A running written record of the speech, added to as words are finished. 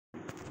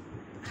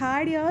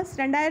Third years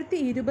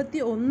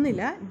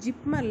 2021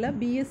 ജിപ്മറിൽ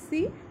BSc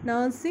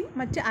nursing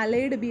മറ്റ്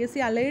allied BSc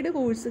allied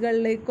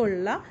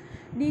കോഴ്സുകളിലേക്കുള്ള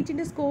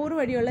നീറ്റിൻ്റെ score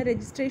വഴിയുള്ള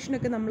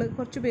രജിസ്ട്രേഷനൊക്കെ നമ്മൾ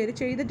കുറച്ച് പേര്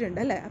ചെയ്തിട്ടുണ്ട്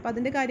അല്ലേ. അപ്പോൾ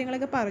അതിൻ്റെ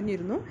കാര്യങ്ങളൊക്കെ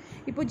പറഞ്ഞിരുന്നു.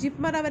 ഇപ്പോൾ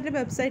ജിപ്മർ അവരുടെ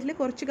വെബ്സൈറ്റിൽ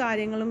കുറച്ച്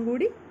കാര്യങ്ങളും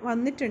കൂടി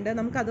വന്നിട്ടുണ്ട്,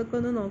 നമുക്കതൊക്കെ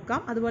ഒന്ന് നോക്കാം.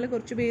 അതുപോലെ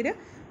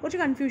കുറച്ച്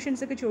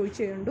കൺഫ്യൂഷൻസൊക്കെ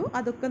ചോദിച്ചിട്ടുണ്ട്,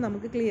 അതൊക്കെ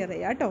നമുക്ക് ക്ലിയർ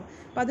ചെയ്യാം കേട്ടോ.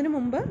 അപ്പോൾ അതിന്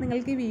മുമ്പ്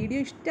നിങ്ങൾക്ക് ഈ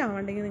വീഡിയോ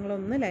ഇഷ്ടമാവുണ്ടെങ്കിൽ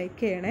നിങ്ങളൊന്ന് ലൈക്ക്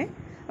ചെയ്യണേ.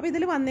 അപ്പോൾ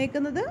ഇതിൽ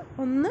വന്നേക്കുന്നത്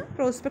ഒന്ന്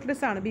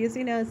പ്രോസ്പെക്ടസ് ആണ്, BSc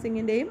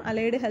നഴ്സിംഗിൻ്റെയും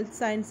അലൈഡ് ഹെൽത്ത്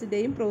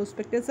സയൻസിൻ്റെയും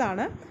പ്രോസ്പെക്ടസ്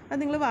ആണ്. അത്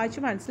നിങ്ങൾ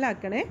വായിച്ച്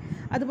മനസ്സിലാക്കണേ.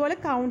 അതുപോലെ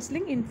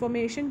കൗൺസിലിംഗ്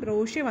ഇൻഫർമേഷൻ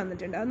ബ്രോഷർ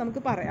വന്നിട്ടുണ്ട്, അത്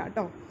നമുക്ക് പറയാം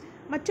കേട്ടോ.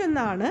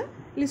 മറ്റൊന്നാണ്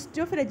ലിസ്റ്റ്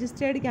ഓഫ്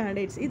രജിസ്റ്റേർഡ്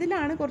കാൻഡിഡേറ്റ്സ്.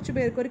 ഇതിലാണ് കുറച്ച്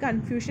പേർക്ക് ഒരു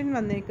കൺഫ്യൂഷൻ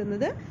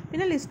വന്നേക്കുന്നത്.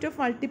 പിന്നെ ലിസ്റ്റ് ഓഫ്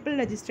മൾട്ടിപ്പിൾ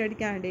രജിസ്റ്റേർഡ്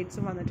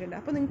കാൻഡിഡേറ്റ്സും വന്നിട്ടുണ്ട്.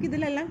 അപ്പോൾ നിങ്ങൾക്ക്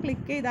ഇതിലെല്ലാം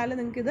ക്ലിക്ക് ചെയ്താൽ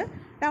നിങ്ങൾക്കിത്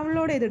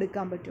ഡൗൺലോഡ്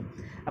ചെയ്തെടുക്കാൻ പറ്റും.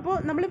 അപ്പോൾ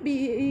നമ്മൾ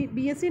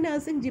BSc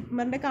നഴ്സിംഗ്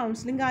ജിപ്മറിൻ്റെ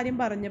കൗൺസിലിംഗ് കാര്യം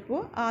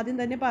പറഞ്ഞപ്പോൾ ആദ്യം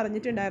തന്നെ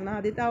പറഞ്ഞിട്ടുണ്ടായിരുന്നു,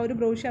 ആദ്യത്തെ ആ ഒരു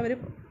ബ്രോഷർ അവർ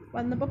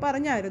വന്നപ്പോൾ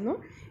പറഞ്ഞായിരുന്നു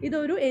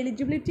ഇതൊരു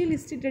എലിജിബിലിറ്റി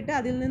ലിസ്റ്റ് ഇട്ടിട്ട്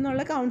അതിൽ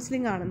നിന്നുള്ള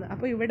കൗൺസിലിംഗ് ആണെന്ന്.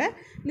 അപ്പോൾ ഇവിടെ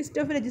ലിസ്റ്റ്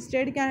ഓഫ്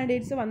രജിസ്റ്റേർഡ്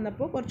കാൻഡിഡേറ്റ്സ്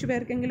വന്നപ്പോൾ കുറച്ച്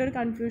പേർക്കെങ്കിലും ഒരു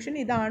കൺഫ്യൂഷൻ,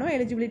 ഇതാണോ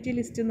എലിജിബിലിറ്റി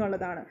ലിസ്റ്റ്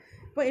എന്നുള്ളതാണ്.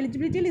 അപ്പോൾ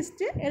എലിജിബിലിറ്റി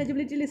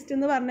ലിസ്റ്റ്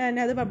എന്ന് പറഞ്ഞാൽ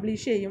തന്നെ അത്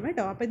പബ്ലിഷ് ചെയ്യും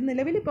കേട്ടോ. അപ്പോൾ ഇത്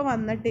നിലവിൽ ഇപ്പോൾ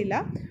വന്നിട്ടില്ല,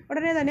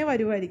 ഉടനെ തന്നെ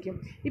വരുമായിരിക്കും.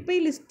 ഇപ്പോൾ ഈ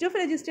ലിസ്റ്റ് ഓഫ്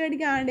രജിസ്റ്റേർഡ്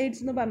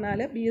കാൻഡിഡേറ്റ്സ് എന്ന്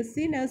പറഞ്ഞാൽ BSc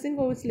നഴ്സിംഗ്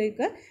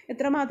കോഴ്സിലേക്ക്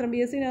എത്രമാത്രം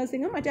BSc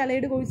നഴ്സിംഗും മറ്റ്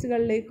അലൈഡ്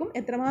കോഴ്സുകളിലേക്കും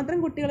എത്രമാത്രം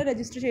കുട്ടികൾ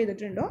രജിസ്റ്റർ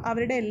ചെയ്തിട്ടുണ്ടോ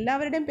അവരുടെ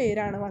എല്ലാവരുടെയും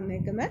പേരാണ്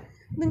വന്നേക്കുന്നത്.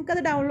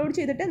 നിങ്ങൾക്കത് ഡൗൺലോഡ്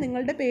ചെയ്തിട്ട്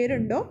നിങ്ങളുടെ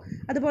പേരുണ്ടോ,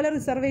 അതുപോലെ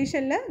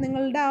റിസർവേഷനിൽ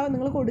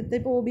നിങ്ങൾ കൊടുത്ത്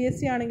ഇപ്പോൾ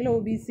OBSC ആണെങ്കിൽ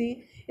OBC,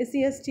 SC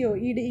ST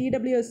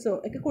EWS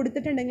ഒക്കെ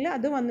കൊടുത്തിട്ടുണ്ടെങ്കിൽ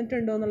അത്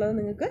വന്നിട്ടുണ്ടോ എന്നുള്ളത്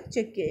നിങ്ങൾക്ക്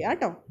ചെക്ക് ചെയ്യാം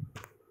കേട്ടോ.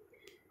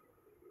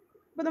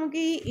 അപ്പോൾ നമുക്ക്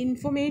ഈ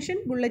ഇൻഫർമേഷൻ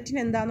ബുള്ളറ്റിൻ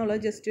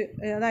എന്താണെന്നുള്ളത് ജസ്റ്റ്,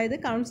 അതായത്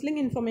കൗൺസിലിംഗ്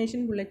ഇൻഫർമേഷൻ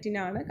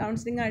ബുള്ളറ്റിനാണ്,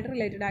 കൗൺസിലിംഗ് ആയിട്ട്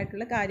റിലേറ്റഡ്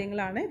ആയിട്ടുള്ള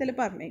കാര്യങ്ങളാണ് ഇതിൽ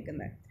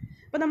പറഞ്ഞേക്കുന്നത്.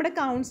 അപ്പോൾ നമ്മുടെ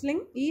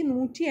കൗൺസിലിംഗ് ഈ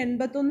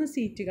 181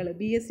 സീറ്റുകൾ,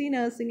 BSc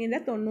നഴ്സിംഗിൻ്റെ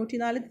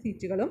 94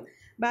 സീറ്റുകളും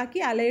ബാക്കി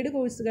അലൈഡ്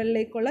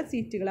കോഴ്സുകളിലേക്കുള്ള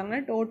സീറ്റുകൾ,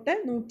 അങ്ങനെ ടോട്ടൽ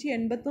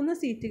 181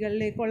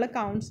 സീറ്റുകളിലേക്കുള്ള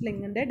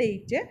കൗൺസിലിങ്ങിൻ്റെ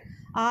ഡേറ്റ്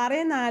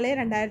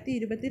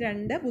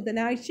 6/4/2022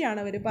 ബുധനാഴ്ചയാണ്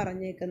അവർ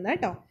പറഞ്ഞേക്കുന്നത്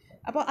കേട്ടോ.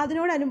 അപ്പോൾ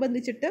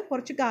അതിനോടനുബന്ധിച്ചിട്ട്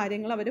കുറച്ച്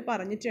കാര്യങ്ങൾ അവർ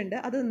പറഞ്ഞിട്ടുണ്ട്,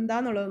 അത്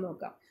എന്താണെന്നുള്ളത്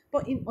നോക്കാം.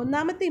 അപ്പോൾ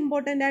ഒന്നാമത്തെ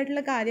ഇമ്പോർട്ടൻ്റ്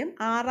ആയിട്ടുള്ള കാര്യം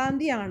 6-ാം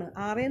തീയതിയാണ്,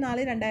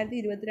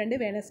 6/4/2022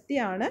 വെനസ്ഡേ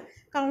ആണ്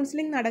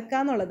കൗൺസിലിംഗ്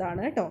നടക്കുക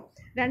എന്നുള്ളതാണ് കേട്ടോ.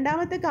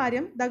 രണ്ടാമത്തെ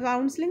കാര്യം, the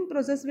counselling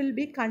process will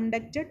be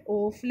conducted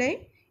offline,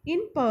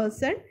 in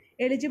person.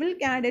 Eligible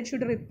candidate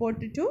should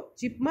report to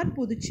JIPMER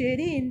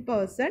Puducherry in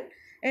person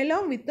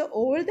along with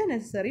all the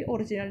necessary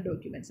original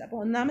documents. അപ്പോൾ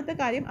ഒന്നാമത്തെ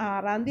കാര്യം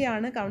 6-ാം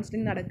തീയതിയാണ്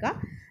കൗൺസിലിംഗ് നടക്കുക.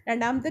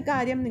 രണ്ടാമത്തെ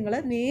കാര്യം, നിങ്ങൾ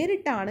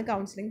നേരിട്ടാണ്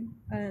കൗൺസിലിംഗ്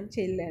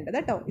ചെല്ലേണ്ടത്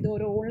കേട്ടോ. ഇത്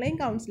ഒരു ഓൺലൈൻ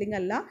കൗൺസിലിംഗ്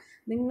അല്ല,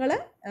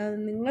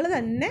 നിങ്ങൾ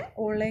തന്നെ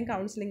ഓൺലൈൻ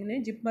കൗൺസിലിങ്ങിന്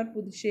ജിപ്മർ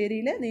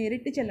പുതുശ്ശേരിയിൽ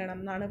നേരിട്ട് ചെല്ലണം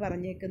എന്നാണ്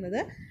പറഞ്ഞേക്കുന്നത്.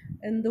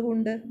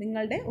 എന്തുകൊണ്ട്?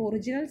 നിങ്ങളുടെ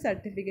ഒറിജിനൽ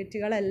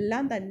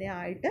സർട്ടിഫിക്കറ്റുകളെല്ലാം തന്നെ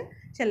ആയിട്ട്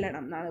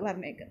ചെല്ലണം എന്നാണ്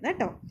പറഞ്ഞേക്കുന്നത്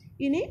കേട്ടോ.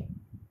 ഇനി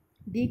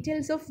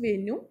details of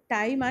venue,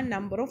 time and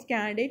number of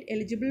candidate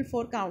eligible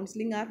for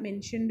counselling R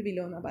mentioned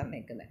below എന്നാണ്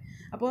പറഞ്ഞേക്കുന്നത്.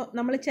 അപ്പോൾ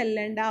നമ്മൾ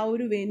ചെല്ലേണ്ട ആ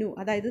ഒരു വെന്യൂ,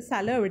 അതായത്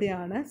സ്ഥലം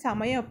എവിടെയാണ്,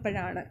 സമയം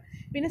എപ്പോഴാണ്,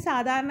 പിന്നെ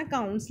സാധാരണ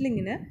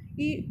കൗൺസിലിങ്ങിന്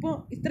ഇപ്പോൾ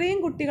ഇത്രയും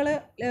കുട്ടികൾ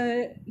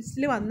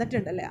ലിസ്റ്റിൽ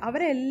വന്നിട്ടുണ്ടല്ലേ,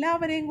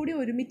 അവരെല്ലാവരെയും കൂടി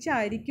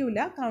ഒരുമിച്ചായിരിക്കില്ല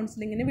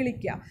കൗൺസിലിങ്ങിന്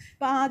വിളിക്കുക.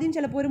 ഇപ്പോൾ ആദ്യം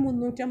ചിലപ്പോൾ ഒരു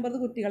 350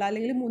 കുട്ടികൾ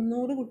അല്ലെങ്കിൽ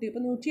 300 കുട്ടികൾ,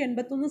 ഇപ്പോൾ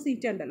 181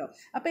 സീറ്റ് ഉണ്ടല്ലോ,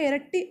 അപ്പോൾ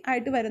ഇരട്ടി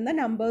ആയിട്ട് വരുന്ന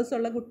നമ്പേഴ്സ്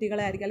ഉള്ള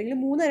കുട്ടികളെ ആയിരിക്കും, അല്ലെങ്കിൽ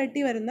 3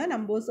 ഇരട്ടി വരുന്ന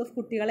നമ്പേഴ്സ് ഓഫ്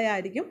കുട്ടികളെ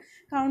ആയിരിക്കും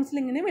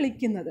കൗൺസിലിങ്ങിന്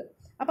വിളിക്കുന്നത്.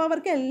 അപ്പോൾ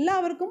അവർക്ക്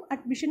എല്ലാവർക്കും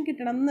അഡ്മിഷൻ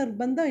കിട്ടണം എന്ന്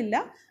നിർബന്ധമില്ല.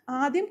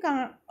 ആദ്യം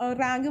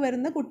റാങ്ക്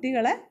വരുന്ന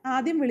കുട്ടികളെ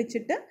ആദ്യം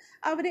വിളിച്ചിട്ട്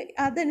അവർ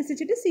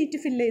അതനുസരിച്ചിട്ട് സീറ്റ്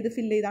ഫില്ല്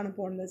ചെയ്താണ്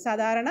പോകുന്നത്.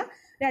 സാധാരണ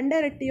 2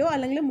 ഇരട്ടിയോ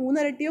അല്ലെങ്കിൽ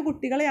 3 ഇരട്ടിയോ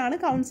കുട്ടികളെയാണ്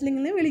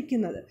കൗൺസിലിങ്ങിന്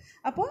വിളിക്കുന്നത്.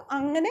 അപ്പോൾ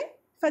അങ്ങനെ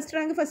ഫസ്റ്റ്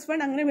റാങ്ക് ഫസ്റ്റ് വൺ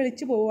അങ്ങനെ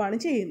വിളിച്ച് പോവുകയാണ്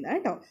ചെയ്യുന്നത്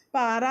കേട്ടോ.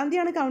 അപ്പോൾ 6-ാം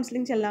തീയതിയാണ്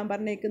കൗൺസിലിംഗ് ചെല്ലാൻ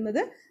പറഞ്ഞേക്കുന്നത്.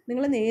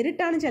 നിങ്ങൾ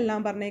നേരിട്ടാണ് ചെല്ലാൻ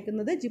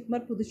പറഞ്ഞേക്കുന്നത്,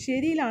 ജിപ്മർ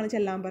പുതുശ്ശേരിയിലാണ്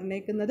ചെല്ലാൻ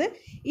പറഞ്ഞേക്കുന്നത്.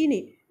 ഇനി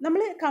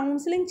നമ്മൾ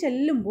കൗൺസിലിംഗ്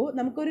ചെല്ലുമ്പോൾ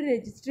നമുക്കൊരു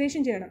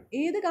രജിസ്ട്രേഷൻ ചെയ്യണം.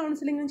 ഏത്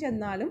കൗൺസിലിംഗിനും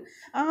ചെന്നാലും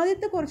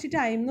ആദ്യത്തെ കുറച്ച്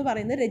ടൈം എന്ന്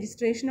പറയുന്നത്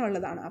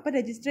രജിസ്ട്രേഷനുള്ളതാണ്. അപ്പോൾ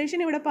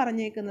രജിസ്ട്രേഷൻ ഇവിടെ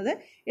പറഞ്ഞേക്കുന്നത്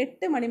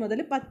 8 മണി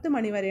മുതൽ 10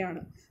 മണി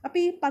വരെയാണ്. അപ്പോൾ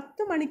ഈ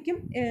 10 മണിക്കും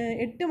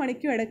 8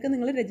 മണിക്കും ഇടയ്ക്ക്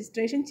നിങ്ങൾ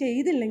രജിസ്ട്രേഷൻ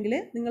ചെയ്തില്ലെങ്കിൽ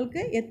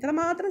നിങ്ങൾക്ക്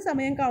എത്രമാത്രം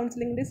സമയം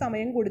കൗൺസിലിങ്ങിൻ്റെ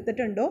സമയം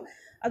കൊടുത്തിട്ടുണ്ടോ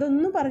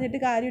അതൊന്നും പറഞ്ഞിട്ട്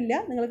കാര്യമില്ല,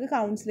 നിങ്ങൾക്ക്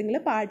കൗൺസിലിങ്ങിൽ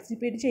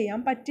പാർട്ടിസിപ്പേറ്റ് ചെയ്യാൻ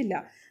പറ്റില്ല.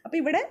 അപ്പോൾ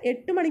ഇവിടെ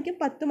 8 മണിക്കും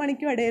 10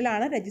 മണിക്കും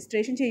ഇടയിലാണ്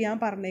രജിസ്ട്രേഷൻ ചെയ്യാൻ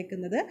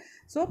പറഞ്ഞേക്കുന്നത്.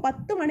 സോ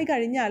 10 മണി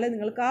കഴിഞ്ഞാൽ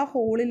നിങ്ങൾക്ക് ആ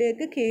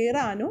ഹോളിലേക്ക്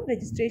കയറാനോ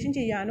രജിസ്ട്രേഷൻ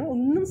ചെയ്യാനോ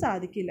ഒന്നും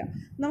സാധിക്കില്ല.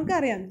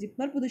 നമുക്കറിയാം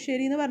ജിപ്മർ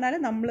പുതുശ്ശേരി എന്ന് പറഞ്ഞാൽ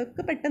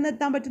നമ്മൾക്ക് പെട്ടെന്ന്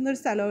എത്താൻ പറ്റുന്ന ഒരു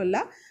സ്ഥലമല്ല.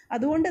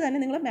 അതുകൊണ്ട്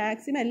തന്നെ നിങ്ങൾ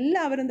മാക്സിമം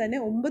എല്ലാവരും തന്നെ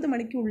 9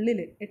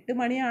 മണിക്കുള്ളിൽ, 8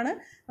 മണിയാണ്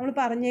നമ്മൾ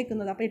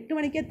പറഞ്ഞേക്കുന്നത്, അപ്പോൾ 8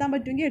 മണിക്ക് എത്താൻ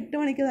പറ്റുമെങ്കിൽ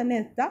 8 മണിക്ക് തന്നെ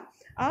എത്താം.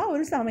 ആ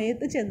ഒരു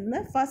സമയത്ത് ചെന്ന്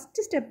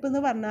ഫസ്റ്റ് സ്റ്റെപ്പ് എന്ന്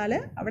പറഞ്ഞാൽ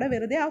അവിടെ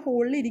വെറുതെ ആ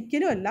ഹോളിൽ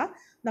ഇരിക്കലുമല്ല,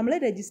 നമ്മൾ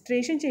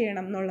രജിസ്ട്രേഷൻ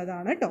ചെയ്യണം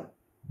എന്നുള്ളതാണ് കേട്ടോ.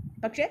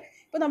 പക്ഷേ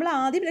ഇപ്പോൾ നമ്മൾ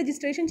ആദ്യം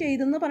രജിസ്ട്രേഷൻ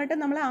ചെയ്തെന്ന് പറഞ്ഞിട്ട്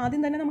നമ്മൾ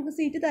ആദ്യം തന്നെ നമുക്ക്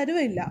സീറ്റ്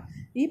തരുകയില്ല.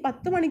 ഈ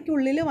 10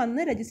 മണിക്കുള്ളിൽ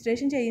വന്ന്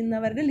രജിസ്ട്രേഷൻ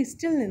ചെയ്യുന്നവരുടെ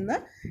ലിസ്റ്റിൽ നിന്ന്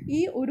ഈ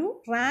ഒരു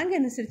റാങ്ക്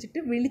അനുസരിച്ചിട്ട്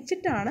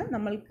വിളിച്ചിട്ടാണ്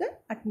നമ്മൾക്ക്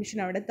അഡ്മിഷൻ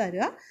അവിടെ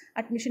തരിക.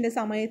 അഡ്മിഷൻ്റെ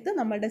സമയത്ത്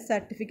നമ്മളുടെ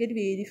സർട്ടിഫിക്കറ്റ്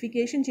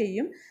വെരിഫിക്കേഷൻ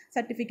ചെയ്യും.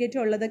 സർട്ടിഫിക്കറ്റ്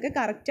ഉള്ളതൊക്കെ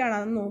കറക്റ്റ്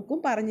ആണെന്ന്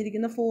നോക്കും,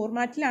 പറഞ്ഞിരിക്കുന്ന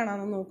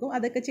ഫോർമാറ്റിലാണെന്ന് നോക്കും.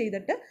 അതൊക്കെ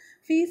ചെയ്തിട്ട്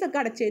ഫീസൊക്കെ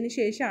അടച്ചതിന്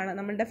ശേഷമാണ്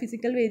നമ്മളുടെ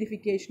ഫിസിക്കൽ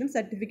വെരിഫിക്കേഷനും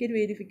സർട്ടിഫിക്കറ്റ്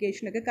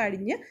വെരിഫിക്കേഷനൊക്കെ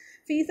കഴിഞ്ഞ്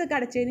ഫീസൊക്കെ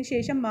അടച്ചതിന്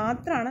ശേഷം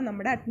മാത്രമാണ്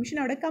നമ്മുടെ അഡ്മിഷൻ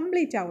അവിടെ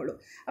കംപ്ലീറ്റ് ആവുള്ളൂ.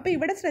 അപ്പോൾ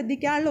ഇവിടെ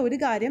ശ്രദ്ധിക്കാനുള്ള ഒരു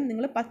കാര്യം,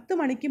 നിങ്ങൾ 10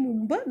 മണിക്ക്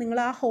മുമ്പ് നിങ്ങൾ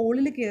ആ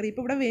ഹോളിൽ കയറി. ഇപ്പോൾ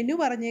ഇവിടെ വെന്യൂ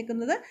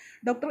പറഞ്ഞേക്കുന്നത്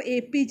doctor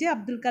APJ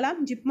Abdul Kalam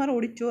JIPMER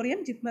auditorium,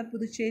 JIPMER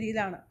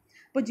പുതുച്ചേരിയിലാണ്.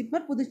 അപ്പോൾ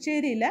ജിപ്മർ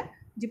പുതുച്ചേരിയിൽ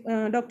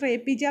ഡോക്ടർ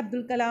APJ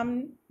അബ്ദുൽ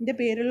കലാമിൻ്റെ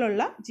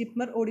പേരിലുള്ള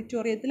ജിപ്മർ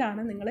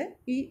ഓഡിറ്റോറിയത്തിലാണ് നിങ്ങൾ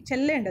ഈ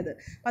ചെല്ലേണ്ടത്.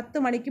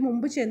 10 മണിക്ക്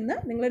മുമ്പ് ചെന്ന്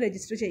നിങ്ങൾ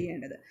രജിസ്റ്റർ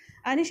ചെയ്യേണ്ടത്.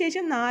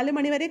 അതിനുശേഷം 4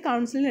 മണി വരെ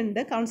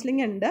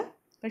കൗൺസിലിംഗ് ഉണ്ട്.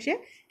 പക്ഷേ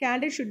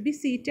candidate should be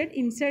seated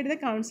inside the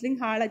counselling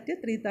hall at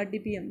 3:30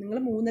 PM. നിങ്ങൾ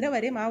 3:30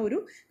 വരെയും ആ ഒരു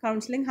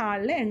കൗൺസിലിംഗ്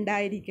ഹാളിൽ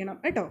ഉണ്ടായിരിക്കണം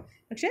കേട്ടോ.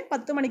 പക്ഷേ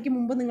 10 മണിക്ക്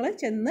മുമ്പ് നിങ്ങൾ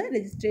ചെന്ന്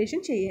രജിസ്ട്രേഷൻ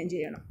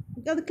ചെയ്യണം.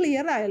 അത്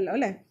ക്ലിയർ ആയല്ലോ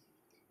അല്ലേ?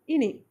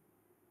 ഇനി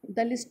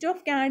the list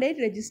of candidate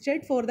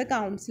registered for the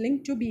counselling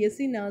to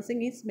BSc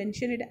nursing is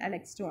mention in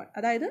Annex 1.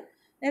 അതായത്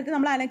നേരത്തെ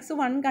നമ്മൾ Annex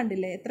 1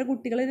 കണ്ടില്ലേ, എത്ര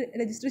കുട്ടികൾ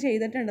രജിസ്റ്റർ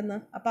ചെയ്തിട്ടുണ്ടെന്ന്.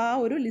 അപ്പോൾ ആ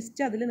ഒരു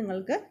ലിസ്റ്റ് അതിൽ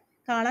നിങ്ങൾക്ക്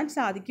കാണാൻ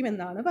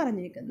സാധിക്കുമെന്നാണ്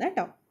പറഞ്ഞേക്കുന്നത്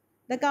കേട്ടോ.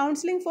 The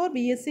counseling for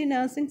BSc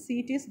nursing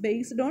seat is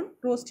based on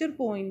roster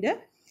point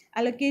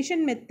allocation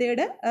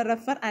method.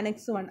 Refer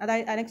Annex 1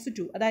 അതായത് Annex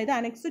 2. അതായത്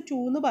Annex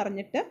 2 എന്ന്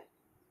പറഞ്ഞിട്ട്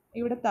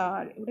ഇവിടെ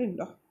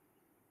ഉണ്ടോ?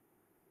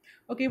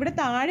 ഓക്കെ, ഇവിടെ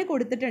താഴെ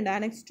കൊടുത്തിട്ടുണ്ട്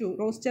Annex 2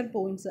 റോസ്റ്റർ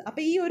പോയിൻറ്റ്സ്.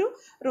 അപ്പോൾ ഈ ഒരു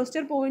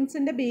റോസ്റ്റർ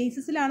പോയിൻറ്റ്സിൻ്റെ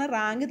ബേസിസിലാണ്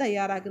റാങ്ക്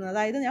തയ്യാറാക്കുന്നത്.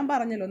 അതായത് ഞാൻ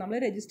പറഞ്ഞല്ലോ, നമ്മൾ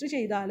രജിസ്റ്റർ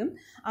ചെയ്താലും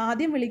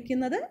ആദ്യം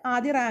വിളിക്കുന്നത്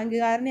ആദ്യ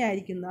റാങ്കുകാരനെ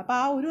ആയിരിക്കുന്നത്. അപ്പോൾ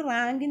ആ ഒരു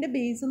റാങ്കിൻ്റെ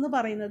ബേസ് എന്ന്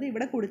പറയുന്നത്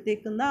ഇവിടെ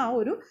കൊടുത്തേക്കുന്ന ആ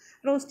ഒരു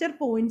റോസ്റ്റർ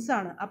പോയിൻറ്റ്സ്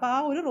ആണ്. അപ്പോൾ ആ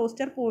ഒരു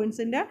റോസ്റ്റർ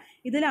പോയിൻറ്റ്സിൻ്റെ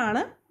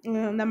ഇതിലാണ്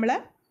നമ്മൾ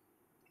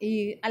ഈ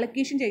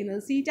അലൊക്കേഷൻ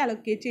ചെയ്യുന്നത്, സീറ്റ്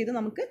അലൊക്കേറ്റ് ചെയ്ത്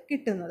നമുക്ക്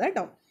കിട്ടുന്നത്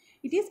കേട്ടോ.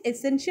 It is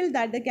essential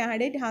that the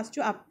candidate has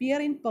to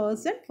appear in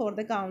person for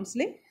the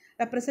counselling.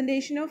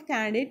 Representation of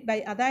candidate by,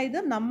 അതായത്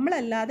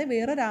നമ്മളല്ലാതെ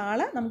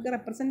വേറൊരാളെ നമുക്ക്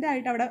റെപ്രസെൻ്റ്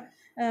ആയിട്ട് അവിടെ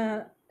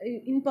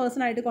ഇൻ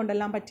പേഴ്സൺ ആയിട്ട്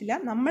കൊണ്ടുവരാൻ പറ്റില്ല.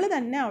 നമ്മൾ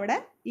തന്നെ അവിടെ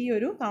ഈ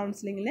ഒരു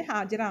കൗൺസിലിങ്ങിൽ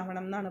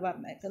ഹാജരാവണം എന്നാണ്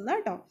പറഞ്ഞേക്കുന്നത്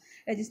കേട്ടോ.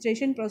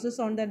 Registration process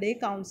on the day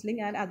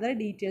counselling and other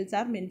details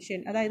R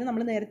mention. അതായത്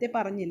നമ്മൾ നേരത്തെ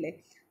പറഞ്ഞില്ലേ,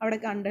 അവിടെ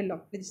കണ്ടല്ലോ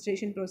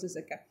രജിസ്ട്രേഷൻ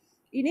പ്രോസസ്സൊക്കെ.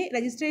 ഇനി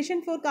രജിസ്ട്രേഷൻ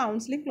ഫോർ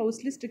കൗൺസിലിംഗ്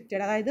ക്ലോസ്ലി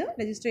സ്ട്രിക്റ്റഡ്, അതായത്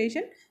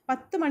രജിസ്ട്രേഷൻ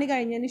 10 മണി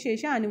കഴിഞ്ഞതിന്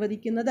ശേഷം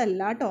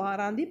അനുവദിക്കുന്നതല്ല കേട്ടോ.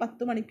 6-ാം തീയതി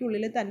 10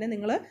 മണിക്കുള്ളിൽ തന്നെ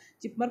നിങ്ങൾ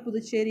ജിപ്മർ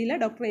പുതുച്ചേരിയിലെ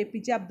ഡോക്ടർ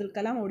APJ അബ്ദുൽ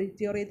കലാം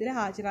ഓഡിറ്റോറിയത്തിൽ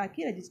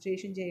ഹാജരാക്കി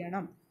രജിസ്ട്രേഷൻ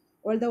ചെയ്യണം.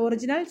 All the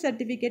original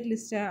certificate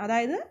list,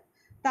 അതായത്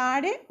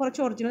താഴെ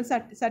കുറച്ച് ഒറിജിനൽ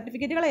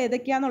സർട്ടിഫിക്കറ്റുകൾ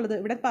ഏതൊക്കെയാണെന്നുള്ളത്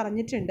ഇവിടെ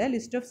പറഞ്ഞിട്ടുണ്ട്.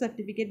 List of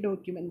certificate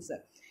documents.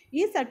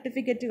 ഈ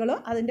സർട്ടിഫിക്കറ്റുകളും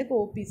അതിൻ്റെ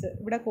കോപ്പീസ്,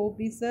 ഇവിടെ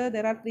copies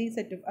there are 3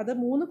 set of, അത്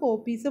 3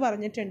 കോപ്പീസ്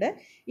പറഞ്ഞിട്ടുണ്ട്.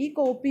 ഈ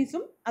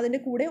കോപ്പീസും അതിൻ്റെ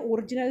കൂടെ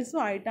ഒറിജിനൽസും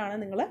ആയിട്ടാണ്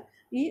നിങ്ങൾ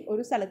ഈ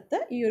ഒരു സ്ഥലത്ത്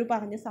ഈ ഒരു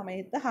പറഞ്ഞ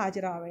സമയത്ത്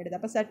ഹാജരാവേണ്ടത്.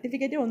 അപ്പോൾ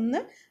certificate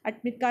 1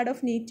 admit card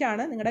of NEET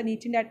ആണ്, നിങ്ങളുടെ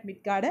നീറ്റിൻ്റെ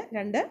അഡ്മിറ്റ് കാർഡ്.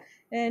 2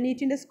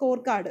 നീറ്റിൻ്റെ സ്കോർ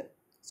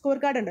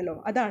കാർഡ് ഉണ്ടല്ലോ,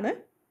 അതാണ്.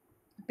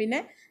 പിന്നെ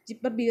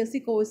JIPMER BSc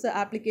course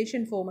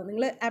application form,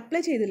 നിങ്ങൾ അപ്ലൈ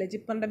ചെയ്തില്ലേ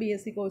ജിപ്മറിൻ്റെ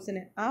BSc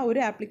കോഴ്സിന്, ആ ഒരു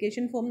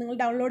ആപ്ലിക്കേഷൻ ഫോം നിങ്ങൾ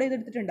ഡൗൺലോഡ്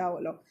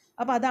ചെയ്തെടുത്തിട്ടുണ്ടാവുമല്ലോ,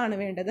 അപ്പോൾ അതാണ്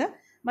വേണ്ടത്.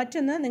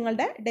 മറ്റൊന്ന്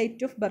നിങ്ങളുടെ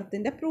ഡേറ്റ് ഓഫ്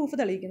ബർത്തിൻ്റെ പ്രൂഫ്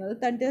തെളിയിക്കുന്നത്,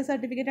 10th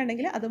സർട്ടിഫിക്കറ്റ്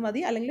ഉണ്ടെങ്കിൽ അത്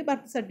മതി, അല്ലെങ്കിൽ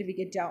ബർത്ത്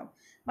സർട്ടിഫിക്കറ്റ് ആവും.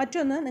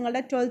 മറ്റൊന്ന്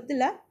നിങ്ങളുടെ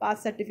 12th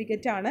പാസ്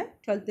സർട്ടിഫിക്കറ്റ് ആണ്,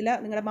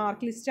 12th നിങ്ങളുടെ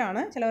മാർക്ക്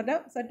ലിസ്റ്റാണ്. ചിലവരുടെ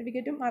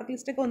സർട്ടിഫിക്കറ്റും മാർക്ക്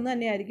ലിസ്റ്റൊക്കെ ഒന്ന്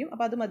തന്നെയായിരിക്കും,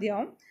 അപ്പോൾ അത്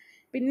മതിയാവും.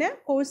 പിന്നെ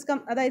കോഴ്സ്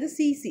അതായത്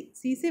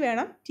CC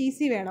വേണം,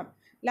 TC വേണം.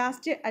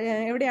 ലാസ്റ്റ്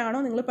എവിടെയാണോ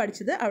നിങ്ങൾ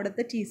പഠിച്ചത്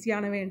അവിടുത്തെ TC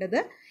ആണ് വേണ്ടത്.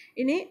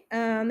 ഇനി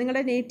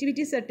നിങ്ങളുടെ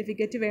നേറ്റിവിറ്റി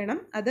സർട്ടിഫിക്കറ്റ് വേണം,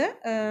 അത്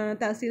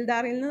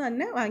തഹസീൽദാറിൽ നിന്ന്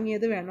തന്നെ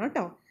വാങ്ങിയത് വേണം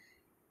കേട്ടോ.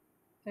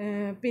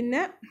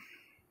 പിന്നെ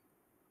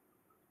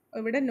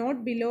ഇവിടെ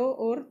not below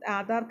or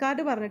Aadhaar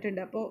card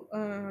പറഞ്ഞിട്ടുണ്ട്. അപ്പോൾ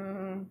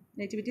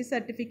നേറ്റിവിറ്റി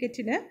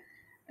സർട്ടിഫിക്കറ്റിന്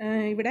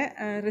ഇവിടെ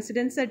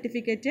residence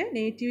certificate,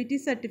 nativity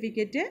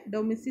certificate,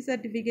 domicile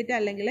certificate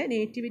അല്ലെങ്കിൽ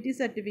nativity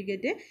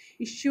certificate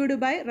issued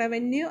by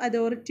revenue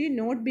authority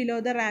not below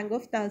the rank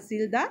of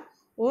tahsildar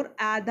or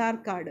Aadhaar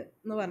card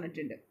എന്ന്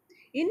പറഞ്ഞിട്ടുണ്ട്.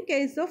 In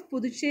case of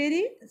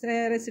Puducherry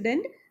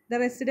resident the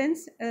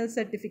residence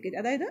certificate,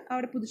 അതായത്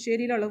അവിടെ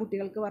പുതുച്ചേരിയിലുള്ള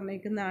കുട്ടികൾക്ക്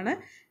പറഞ്ഞേക്കുന്നതാണ്.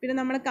 പിന്നെ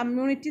നമ്മൾ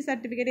കമ്മ്യൂണിറ്റി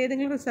സർട്ടിഫിക്കറ്റ്,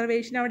 ഏതെങ്കിലും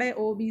റിസർവേഷൻ അവിടെ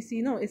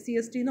OBC-ന്നോ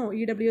SC/ST-ന്നോ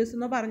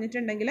EWS-ന്നോ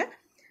പറഞ്ഞിട്ടുണ്ടെങ്കിൽ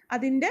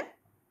അതിൻ്റെ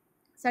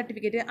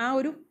സർട്ടിഫിക്കറ്റ് ആ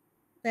ഒരു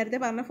നേരത്തെ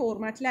പറഞ്ഞ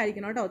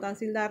ഫോർമാറ്റിലായിരിക്കണം കേട്ടോ.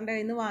 തഹസീൽദാറിൻ്റെ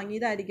കയ്യിൽ നിന്ന്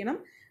വാങ്ങിയതായിരിക്കണം,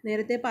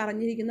 നേരത്തെ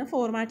പറഞ്ഞിരിക്കുന്ന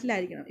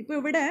ഫോർമാറ്റിലായിരിക്കണം. ഇപ്പോൾ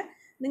ഇവിടെ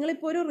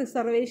നിങ്ങളിപ്പോൾ ഒരു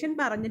റിസർവേഷൻ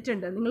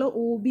പറഞ്ഞിട്ടുണ്ട്, നിങ്ങൾ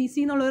OBC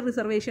എന്നുള്ളൊരു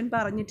റിസർവേഷൻ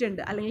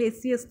പറഞ്ഞിട്ടുണ്ട്, അല്ലെങ്കിൽ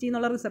SC/ST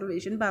എന്നുള്ള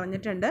റിസർവേഷൻ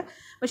പറഞ്ഞിട്ടുണ്ട്.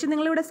 പക്ഷെ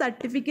നിങ്ങളിവിടെ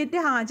സർട്ടിഫിക്കറ്റ്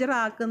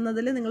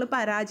ഹാജരാക്കുന്നതിൽ നിങ്ങൾ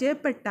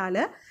പരാജയപ്പെട്ടാൽ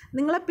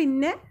നിങ്ങളെ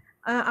പിന്നെ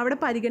അവിടെ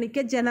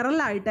പരിഗണിക്കുക ജനറൽ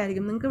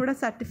ആയിട്ടായിരിക്കും. നിങ്ങൾക്ക് ഇവിടെ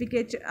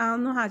സർട്ടിഫിക്കറ്റ്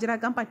ഒന്നും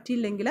ഹാജരാക്കാൻ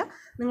പറ്റിയില്ലെങ്കിൽ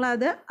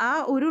നിങ്ങളത് ആ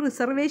ഒരു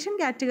റിസർവേഷൻ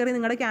കാറ്റഗറി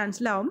നിങ്ങളുടെ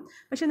ക്യാൻസലാവും.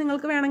 പക്ഷേ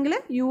നിങ്ങൾക്ക് വേണമെങ്കിൽ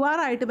UR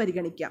ആയിട്ട്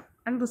പരിഗണിക്കാം.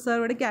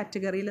 അൺറിസർവ്ഡ്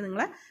കാറ്റഗറിയിൽ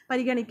നിങ്ങളെ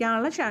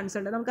പരിഗണിക്കാനുള്ള ചാൻസ്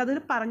ഉണ്ട്. നമുക്കതിൽ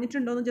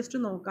പറഞ്ഞിട്ടുണ്ടോ എന്ന് ജസ്റ്റ്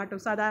നോക്കാം കേട്ടോ.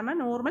 സാധാരണ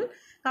നോർമൽ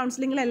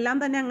കൗൺസിലിങ്ങിലെല്ലാം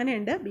തന്നെ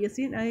അങ്ങനെയുണ്ട്.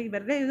 BSc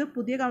ഇവരുടെ ഇത്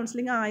പുതിയ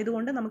കൗൺസിലിംഗ്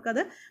ആയതുകൊണ്ട്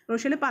നമുക്കത്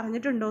ബ്രോഷറിൽ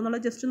പറഞ്ഞിട്ടുണ്ടോ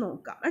എന്നുള്ളത് ജസ്റ്റ്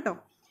നോക്കാം കേട്ടോ.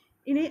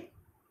 ഇനി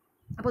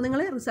അപ്പോൾ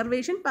നിങ്ങൾ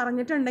റിസർവേഷൻ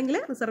പറഞ്ഞിട്ടുണ്ടെങ്കിൽ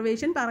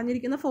റിസർവേഷൻ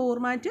പറഞ്ഞിരിക്കുന്ന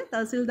ഫോർമാറ്റ്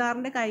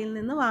തഹസിൽദാറിൻ്റെ കയ്യിൽ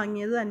നിന്ന്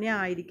വാങ്ങിയത് തന്നെ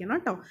ആയിരിക്കണം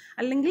കേട്ടോ.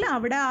 അല്ലെങ്കിൽ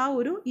അവിടെ ആ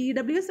ഒരു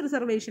EWS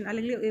റിസർവേഷൻ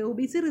അല്ലെങ്കിൽ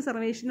OBC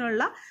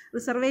റിസർവേഷനുള്ള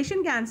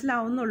റിസർവേഷൻ ക്യാൻസൽ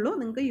ആവുന്നുള്ളൂ.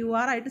 നിങ്ങൾക്ക്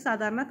UR ആയിട്ട്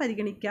സാധാരണ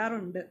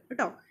പരിഗണിക്കാറുണ്ട്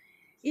കേട്ടോ.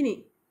 ഇനി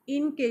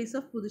in case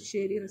of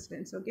Puthussery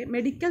residence okay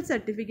medical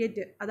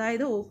certificate,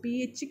 അതായത്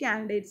OPH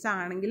കാൻഡിഡേറ്റ്സ്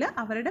ആണെങ്കിൽ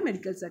അവരുടെ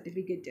മെഡിക്കൽ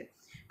സർട്ടിഫിക്കറ്റ്,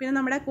 പിന്നെ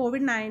നമ്മുടെ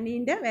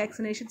COVID-19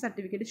 വാക്സിനേഷൻ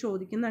സർട്ടിഫിക്കറ്റ്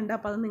ചോദിക്കുന്നുണ്ട്.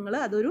 അപ്പോൾ അത് നിങ്ങൾ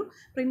അതൊരു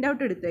പ്രിൻ്റ്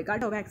ഔട്ട് എടുത്തേക്കാം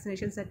കേട്ടോ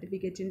വാക്സിനേഷൻ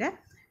സർട്ടിഫിക്കറ്റിൻ്റെ.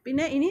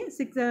 പിന്നെ ഇനി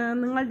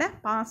നിങ്ങളുടെ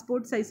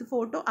പാസ്പോർട്ട് സൈസ്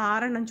ഫോട്ടോ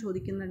 6 എണ്ണം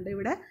ചോദിക്കുന്നുണ്ട്.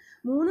 ഇവിടെ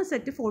 3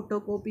 സെറ്റ് ഫോട്ടോ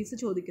കോപ്പീസ്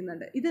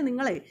ചോദിക്കുന്നുണ്ട്. ഇത്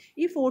നിങ്ങളെ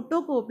ഈ ഫോട്ടോ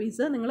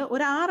കോപ്പീസ് നിങ്ങൾ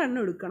ഒരു 6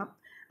 എണ്ണം എടുക്കണം.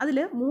 അതിൽ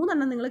 3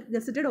 എണ്ണം നിങ്ങൾ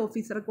ഗസറ്റഡ്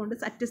ഓഫീസറെ കൊണ്ട്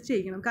അറ്റസ്റ്റ്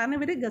ചെയ്യിക്കണം. കാരണം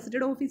ഇവർ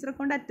ഗസറ്റഡ് ഓഫീസറെ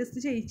കൊണ്ട് അറ്റസ്റ്റ്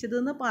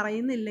ചെയ്യിച്ചതെന്ന്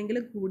പറയുന്നില്ലെങ്കിൽ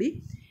കൂടി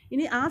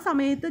ഇനി ആ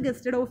സമയത്ത്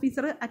ഗസറ്റഡ്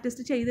ഓഫീസർ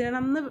അറ്റസ്റ്റ്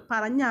ചെയ്തണമെന്ന്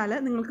പറഞ്ഞാൽ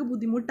നിങ്ങൾക്ക്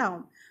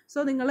ബുദ്ധിമുട്ടാവും. സോ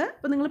നിങ്ങൾ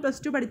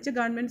 +2 പഠിച്ച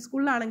ഗവൺമെൻറ്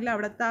സ്കൂളിലാണെങ്കിൽ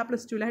അവിടുത്തെ ആ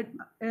 +2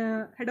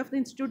 ഹെഡ് ഓഫ് ദി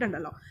ഇൻസ്റ്റിറ്റ്യൂട്ട്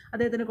ഉണ്ടല്ലോ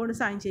അദ്ദേഹത്തിനെ കൊണ്ട്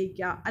സൈൻ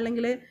ചെയ്യിക്കുക.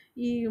 അല്ലെങ്കിൽ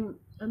ഈ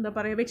എന്താ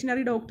പറയുക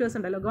വെറ്റിനറി ഡോക്ടേഴ്സ്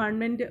ഉണ്ടല്ലോ,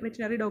 ഗവൺമെൻറ്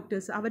വെറ്റിനറി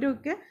ഡോക്ടേഴ്സ്,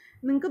 അവരൊക്കെ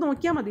നിങ്ങൾക്ക്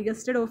നോക്കിയാൽ മതി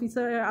ഗസറ്റഡ്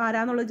ഓഫീസർ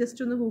ആരാന്നുള്ളത്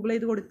ജസ്റ്റ് ഒന്ന് ഗൂഗിൾ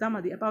ചെയ്ത് കൊടുത്താൽ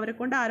മതി. അപ്പോൾ അവരെ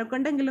കൊണ്ട് ആരൊക്കെ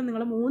ഉണ്ടെങ്കിലും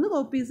നിങ്ങൾ 3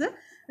 കോപ്പീസ്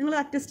നിങ്ങൾ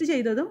അറ്റസ്റ്റ്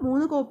ചെയ്തതും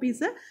 3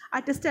 കോപ്പീസ്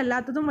അറ്റസ്റ്റ്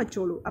അല്ലാത്തതും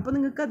വെച്ചോളൂ. അപ്പോൾ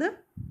നിങ്ങൾക്കത്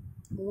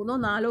 3 or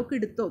 4 ഒക്കെ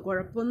എടുത്തോ,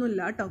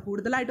 കുഴപ്പമൊന്നുമില്ല കേട്ടോ.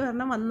 കൂടുതലായിട്ട്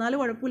വന്നാൽ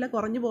കുഴപ്പമില്ല,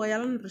 കുറഞ്ഞു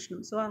പോയാലാണ് പ്രശ്നം.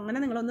 സോ അങ്ങനെ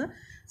നിങ്ങളൊന്ന്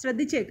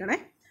ശ്രദ്ധിച്ചേക്കണേ.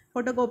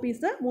 ഫോട്ടോ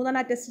കോപ്പീസ് 3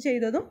 അറ്റസ്റ്റ്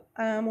ചെയ്തതും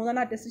 3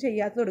 അറ്റസ്റ്റ്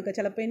ചെയ്യാത്തതും എടുക്കുക.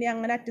 ചിലപ്പോൾ ഇനി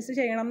അങ്ങനെ അറ്റസ്റ്റ്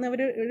ചെയ്യണം എന്ന്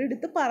അവർ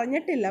എടുത്ത്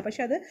പറഞ്ഞിട്ടില്ല,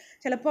 പക്ഷെ അത്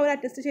ചിലപ്പോൾ അവർ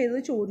അറ്റസ്റ്റ് ചെയ്തത്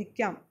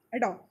ചോദിക്കാം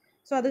കേട്ടോ.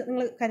 സോ അത്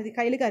നിങ്ങൾ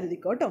കയ്യിൽ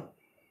കരുതിക്കോ കേട്ടോ.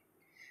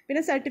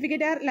 പിന്നെ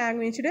certificate R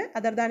ലാംഗ്വേജ്ഡ്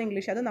other than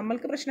English, അത്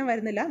നമ്മൾക്ക് പ്രശ്നം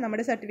വരുന്നില്ല.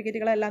 നമ്മുടെ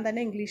സർട്ടിഫിക്കറ്റുകളെല്ലാം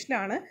തന്നെ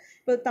ഇംഗ്ലീഷിലാണ്.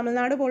 ഇപ്പോൾ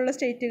തമിഴ്നാട് പോലുള്ള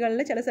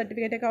സ്റ്റേറ്റുകളിൽ ചില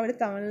സർട്ടിഫിക്കറ്റൊക്കെ അവർ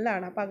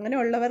തമിഴിലാണ്. അപ്പോൾ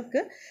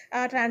അങ്ങനെയുള്ളവർക്ക്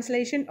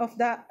ട്രാൻസ്ലേഷൻ ഓഫ്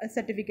ദ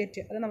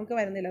സർട്ടിഫിക്കറ്റ് അത് നമുക്ക്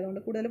വരുന്നില്ല,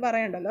 അതുകൊണ്ട് കൂടുതൽ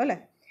പറയണ്ടല്ലോ അല്ലേ.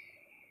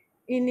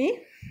 ഇനി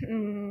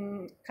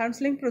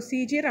counselling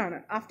പ്രൊസീജിയറാണ്.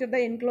 After the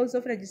enclose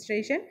of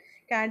registration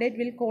candidate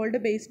will called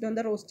based on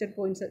the roster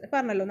points.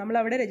 പറഞ്ഞല്ലോ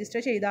നമ്മളവിടെ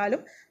രജിസ്റ്റർ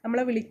ചെയ്താലും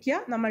നമ്മളെ വിളിക്കുക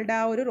നമ്മളുടെ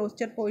ആ ഒരു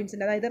റോസ്റ്റർ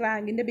പോയിൻറ്റ്സിൻ്റെ, അതായത്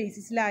റാങ്കിൻ്റെ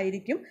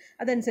ബേസിസിലായിരിക്കും.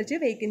 അതനുസരിച്ച്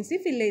വേക്കൻസി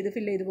ഫില്ല്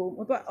ചെയ്ത് പോകും.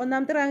 അപ്പോൾ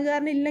 1ാമത്തെ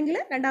റാങ്കുകാരന് ഇല്ലെങ്കിൽ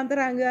 2ാമത്തെ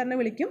റാങ്കുകാരനെ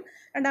വിളിക്കും,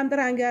 2ാമത്തെ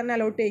റാങ്കുകാരനെ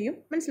അലോട്ട് ചെയ്യും.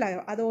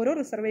 മനസ്സിലായോ? അത് ഓരോ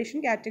റിസർവേഷൻ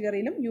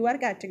കാറ്റഗറിയിലും UR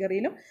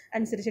കാറ്റഗറിയിലും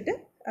അനുസരിച്ചിട്ട്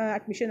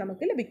അഡ്മിഷൻ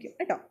നമുക്ക് ലഭിക്കും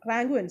കേട്ടോ,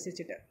 റാങ്കും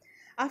അനുസരിച്ചിട്ട്.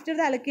 After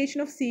the allocation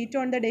of seat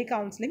on the day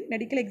counselling,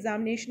 medical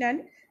examination and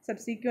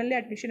subsequently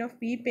admission of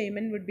fee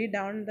payment would be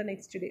done the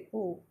next day.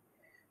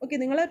 Okay,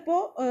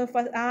 നിങ്ങളിപ്പോൾ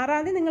 6-ാം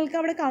തീയതി നിങ്ങൾക്ക്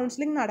അവിടെ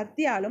കൗൺസിലിംഗ്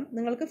നടത്തിയാലും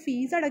നിങ്ങൾക്ക്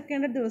ഫീസ്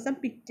അടയ്ക്കേണ്ട ദിവസം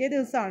പിറ്റേ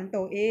ദിവസമാണ്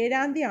കേട്ടോ,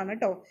 7-ാം തീയതിയാണ്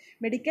കേട്ടോ.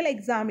 Medical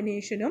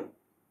എക്സാമിനേഷനും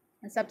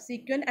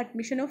subsequent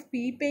admission of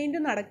fee payment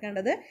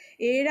നടക്കേണ്ടത്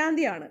 7-ാം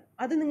തീയതിയാണ്.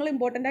 അത് നിങ്ങൾ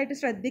ഇമ്പോർട്ടൻ്റ് ആയിട്ട്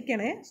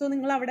ശ്രദ്ധിക്കണേ. സോ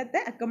നിങ്ങൾ അവിടുത്തെ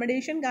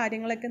അക്കോമഡേഷൻ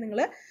കാര്യങ്ങളൊക്കെ നിങ്ങൾ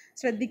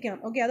ശ്രദ്ധിക്കണം.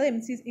 ഓക്കെ, അത്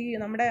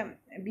നമ്മുടെ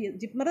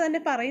JIPMER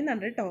തന്നെ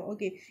പറയുന്നുണ്ട് കേട്ടോ.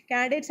 Okay,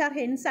 candidates are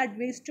hence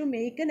advice to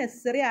make A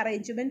necessary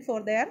arrangement for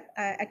their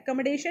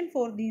accommodation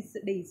for these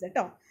days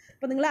കേട്ടോ.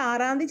 അപ്പോൾ നിങ്ങൾ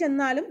 6-ാം തീയതി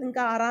ചെന്നാലും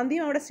നിങ്ങൾക്ക് 6-ാം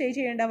തീയതി അവിടെ സ്റ്റേ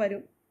ചെയ്യേണ്ട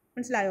വരും.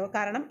 മനസ്സിലായോ?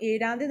 കാരണം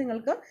 7-ാം തീയതി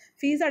നിങ്ങൾക്ക്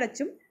ഫീസ്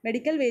അടച്ചും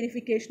മെഡിക്കൽ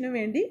വെരിഫിക്കേഷന്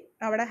വേണ്ടി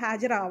അവിടെ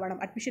ഹാജരാവണം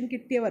അഡ്മിഷൻ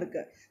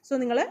കിട്ടിയവർക്ക്. സോ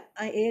നിങ്ങൾ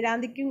 7-ാം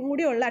തീയതിക്കും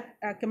കൂടിയുള്ള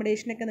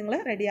അക്കോമഡേഷനൊക്കെ നിങ്ങൾ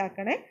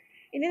റെഡിയാക്കണേ.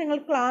 ഇനി നിങ്ങൾ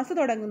ക്ലാസ്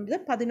തുടങ്ങുന്നത്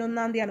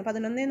 11-ാം തീയതിയാണ്.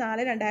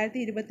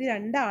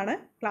 11/4/2022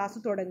 ക്ലാസ്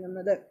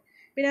തുടങ്ങുന്നത്.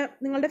 പിന്നെ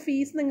നിങ്ങളുടെ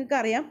ഫീസ് നിങ്ങൾക്ക്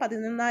അറിയാം,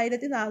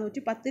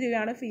 11,410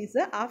 രൂപയാണ്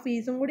ഫീസ്. ആ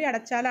ഫീസും കൂടി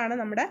അടച്ചാലാണ്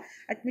നമ്മുടെ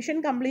അഡ്മിഷൻ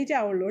കംപ്ലീറ്റ്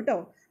ആവുള്ളൂ കേട്ടോ.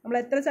 നമ്മൾ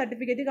എത്ര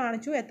സർട്ടിഫിക്കറ്റ്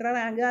കാണിച്ചു, എത്ര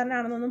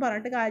റാങ്കുകാരനാണെന്നൊന്നും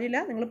പറഞ്ഞിട്ട് കാര്യമില്ല.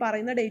 നിങ്ങൾ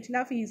പറയുന്ന ഡേറ്റിൽ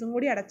ആ ഫീസും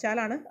കൂടി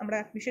അടച്ചാലാണ് നമ്മുടെ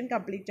അഡ്മിഷൻ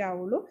കംപ്ലീറ്റ്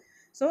ആവുള്ളൂ.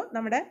 സോ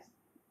നമ്മുടെ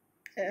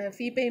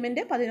ഫീ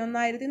പേയ്മെൻറ്റ്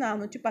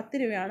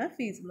 11,410 രൂപയാണ്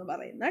ഫീസ് എന്ന്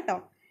പറയുന്നത് കേട്ടോ.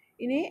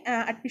 ഇനി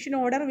admission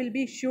order will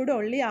be issued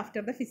only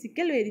after the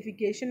physical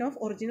verification of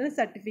original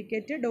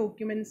certificate,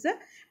 documents,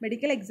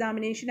 medical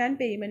examination and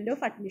payment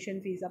of admission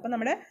fees. അപ്പോൾ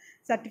നമ്മുടെ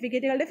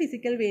സർട്ടിഫിക്കറ്റുകളുടെ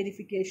ഫിസിക്കൽ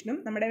വെരിഫിക്കേഷനും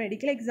നമ്മുടെ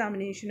മെഡിക്കൽ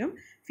എക്സാമിനേഷനും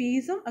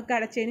ഫീസും ഒക്കെ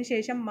അടച്ചതിന്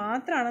ശേഷം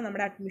മാത്രമാണ്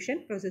നമ്മുടെ അഡ്മിഷൻ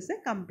പ്രോസസ്സ്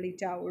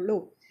കംപ്ലീറ്റ് ആവുള്ളൂ.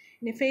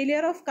 ഇനി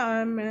failure of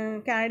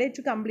candidate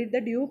to complete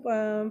the due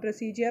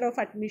procedure of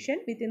admission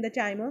within the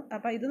time.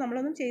 അപ്പോൾ ഇത്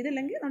നമ്മളൊന്നും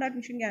ചെയ്തില്ലെങ്കിൽ നമ്മുടെ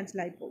അഡ്മിഷൻ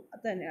ക്യാൻസലായി പോകും.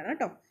 അത് തന്നെയാണ്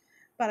കേട്ടോ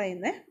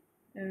പറയുന്നത്.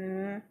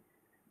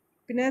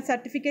 പിന്നെ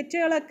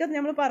സർട്ടിഫിക്കറ്റുകളൊക്കെ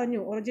നമ്മൾ പറഞ്ഞു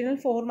ഒറിജിനൽ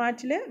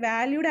ഫോർമാറ്റിൽ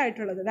വാല്യൂഡ്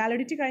ആയിട്ടുള്ളത്,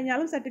 വാലിഡിറ്റി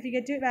കഴിഞ്ഞാലും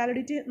സർട്ടിഫിക്കറ്റ്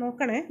വാലിഡിറ്റി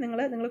നോക്കണേ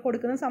നിങ്ങൾ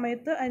കൊടുക്കുന്ന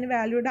സമയത്ത് അതിന്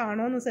വാല്യൂഡ്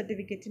ആണോ എന്ന്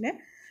സർട്ടിഫിക്കറ്റിന്.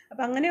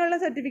 അപ്പോൾ അങ്ങനെയുള്ള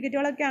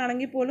സർട്ടിഫിക്കറ്റുകളൊക്കെ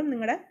ആണെങ്കിൽ പോലും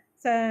നിങ്ങളുടെ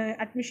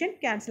അഡ്മിഷൻ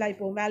ക്യാൻസലായി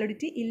പോകും.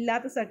 വാലിഡിറ്റി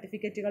ഇല്ലാത്ത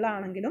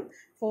സർട്ടിഫിക്കറ്റുകളാണെങ്കിലും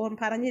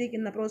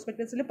പറഞ്ഞിരിക്കുന്ന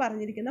പ്രോസ്പെക്ടസിൽ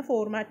പറഞ്ഞിരിക്കുന്ന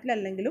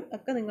ഫോർമാറ്റിലല്ലെങ്കിലും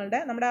ഒക്കെ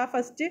നമ്മുടെ ആ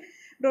ഫസ്റ്റ്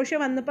ബ്രോഷർ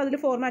വന്നപ്പോൾ അതിൽ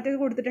ഫോർമാറ്റൊക്കെ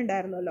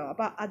കൊടുത്തിട്ടുണ്ടായിരുന്നല്ലോ,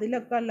 അപ്പോൾ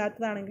അതിലൊക്കെ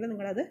അല്ലാത്തതാണെങ്കിൽ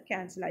നിങ്ങളത്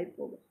ക്യാൻസലായി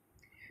പോകും.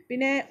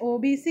 പിന്നെ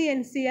OBC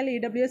NCL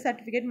EWS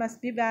certificate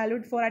must be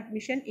valid for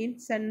admission in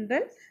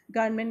central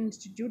government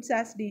institutes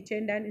as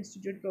detailed and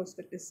institute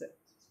prospectus.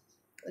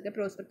 അതൊക്കെ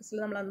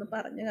പ്രോസ്പെക്ടസിൽ നമ്മൾ അന്ന്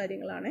പറഞ്ഞ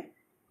കാര്യങ്ങളാണ്.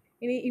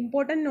 ഇനി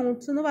ഇമ്പോർട്ടൻറ്റ്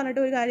നോട്ട്സ് എന്ന്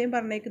പറഞ്ഞിട്ട് ഒരു കാര്യം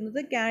പറഞ്ഞേക്കുന്നത്,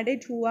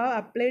 candidate who have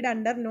applied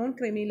under non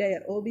creamy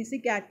layer OBC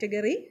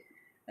category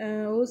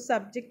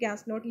subject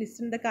cast not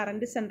list in the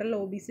current central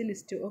OBC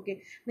list. Okay,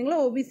 നിങ്ങൾ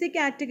OBC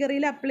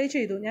കാറ്റഗറിയിൽ അപ്ലൈ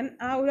ചെയ്തു. ഞാൻ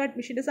ആ ഒരു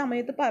അഡ്മിഷൻ്റെ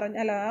സമയത്ത്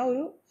ആ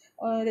ഒരു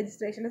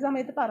രജിസ്ട്രേഷൻ്റെ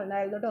സമയത്ത്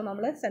പറഞ്ഞായിരുന്നു കേട്ടോ,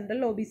 നമ്മൾ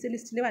സെൻട്രൽ OBC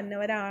ലിസ്റ്റിൽ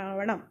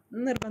വന്നവരാവണം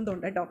എന്ന്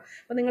നിർബന്ധമുണ്ട് കേട്ടോ.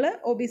 അപ്പോൾ നിങ്ങൾ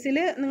OBCയിൽ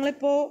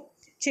നിങ്ങളിപ്പോൾ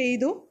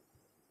ചെയ്തു,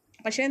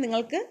 പക്ഷേ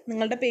നിങ്ങൾക്ക്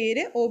നിങ്ങളുടെ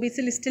പേര് OBC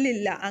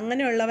ലിസ്റ്റിലില്ല,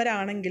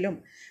 അങ്ങനെയുള്ളവരാണെങ്കിലും,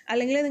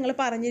 അല്ലെങ്കിൽ നിങ്ങൾ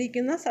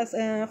പറഞ്ഞിരിക്കുന്ന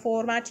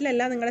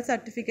ഫോർമാറ്റിലല്ല നിങ്ങളുടെ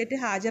സർട്ടിഫിക്കറ്റ്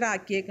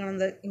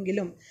ഹാജരാക്കിയേക്കണത്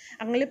എങ്കിലും,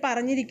 അങ്ങനെ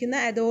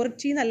പറഞ്ഞിരിക്കുന്ന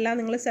അതോറിറ്റിയിൽ നിന്നല്ല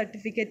നിങ്ങൾ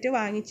സർട്ടിഫിക്കറ്റ്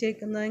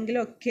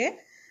വാങ്ങിച്ചേക്കുന്നതെങ്കിലും ഒക്കെ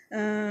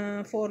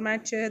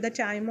format the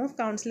time of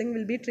counselling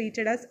will be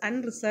treated as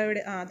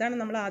unreserved. അതാണ്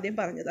നമ്മൾ ആദ്യം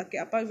പറഞ്ഞത്. ഓക്കെ,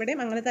 അപ്പോൾ ഇവിടെയും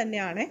അങ്ങനെ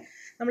തന്നെയാണ്.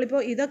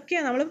 നമ്മളിപ്പോൾ ഇതൊക്കെ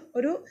നമ്മൾ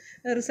ഒരു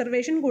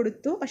റിസർവേഷൻ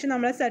കൊടുത്തു, പക്ഷെ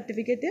നമ്മളെ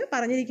സർട്ടിഫിക്കറ്റ്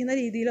പറഞ്ഞിരിക്കുന്ന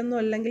രീതിയിലൊന്നും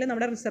അല്ലെങ്കിൽ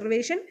നമ്മുടെ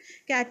റിസർവേഷൻ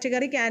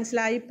കാറ്റഗറി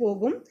ക്യാൻസലായി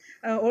പോകും.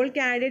 All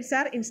candidates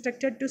are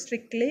instructed to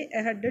strictly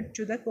അഡ്ഹെർ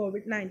to the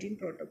COVID-19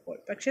 protocol.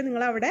 പക്ഷേ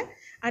നിങ്ങളവിടെ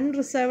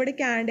അൺറിസർവ്ഡ്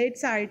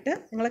കാൻഡിഡേറ്റ്സ് ആയിട്ട്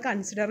നിങ്ങൾ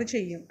കൺസിഡർ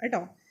ചെയ്യും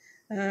കേട്ടോ.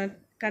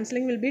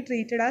 Counseling will be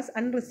treated as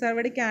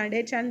unreserved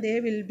candidates and they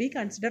will be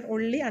considered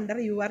only under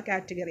your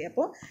category.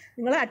 അപ്പോൾ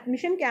നിങ്ങൾ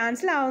admission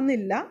cancel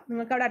ആവുന്നില്ല,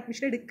 നിങ്ങൾക്ക് അവിടെ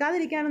അഡ്മിഷൻ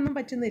എടുക്കാതിരിക്കാനൊന്നും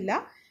പറ്റുന്നില്ല,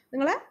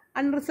 നിങ്ങൾ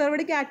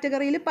അൺറിസർവ്ഡ്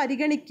കാറ്റഗറിയിൽ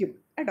പരിഗണിക്കും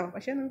കേട്ടോ.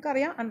 പക്ഷേ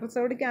നിങ്ങൾക്കറിയാം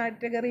അൺറിസർവ്ഡ്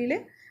കാറ്റഗറിയിൽ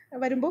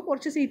വരുമ്പോൾ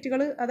കുറച്ച്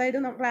സീറ്റുകൾ, അതായത്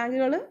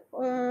റാങ്കുകൾ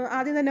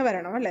ആദ്യം തന്നെ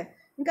വരണം അല്ലേ.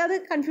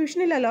 നിങ്ങൾക്കത് കൺഫ്യൂഷൻ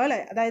ഇല്ലല്ലോ അല്ലേ.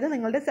 അതായത്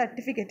നിങ്ങളുടെ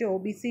സർട്ടിഫിക്കറ്റ്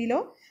OBCയിലോ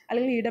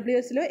അല്ലെങ്കിൽ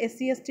EWSലോ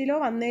SC/STയിലോ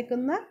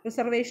വന്നേക്കുന്ന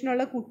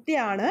റിസർവേഷനുള്ള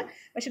കുട്ടിയാണ്,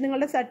 പക്ഷെ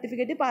നിങ്ങളുടെ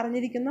സർട്ടിഫിക്കറ്റ്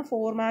പറഞ്ഞിരിക്കുന്ന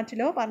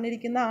ഫോർമാറ്റിലോ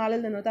പറഞ്ഞിരിക്കുന്ന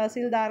ആളിൽ നിന്നോ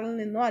തഹസീൽദാറിൽ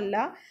നിന്നോ അല്ല,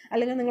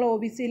 അല്ലെങ്കിൽ നിങ്ങൾ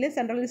OBCയിൽ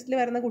സെൻട്രൽ ലിസ്റ്റിൽ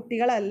വരുന്ന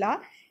കുട്ടികളല്ല,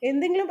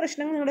 എന്തെങ്കിലും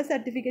പ്രശ്നങ്ങൾ നിങ്ങളുടെ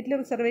സർട്ടിഫിക്കറ്റിൽ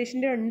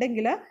റിസർവേഷൻ്റെ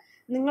ഉണ്ടെങ്കിൽ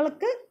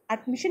നിങ്ങൾക്ക്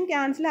അഡ്മിഷൻ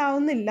ക്യാൻസൽ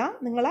ആവുന്നില്ല,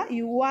 നിങ്ങൾ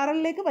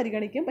URLലേക്ക്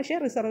പരിഗണിക്കും, പക്ഷേ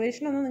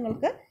റിസർവേഷനൊന്നും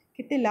നിങ്ങൾക്ക്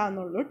കിട്ടില്ല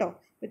എന്നുള്ളൂ കേട്ടോ.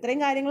 ഇത്രയും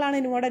കാര്യങ്ങളാണ്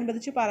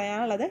ഇതിനോടനുബന്ധിച്ച്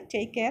പറയാനുള്ളത്.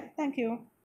 Take care. Thank you.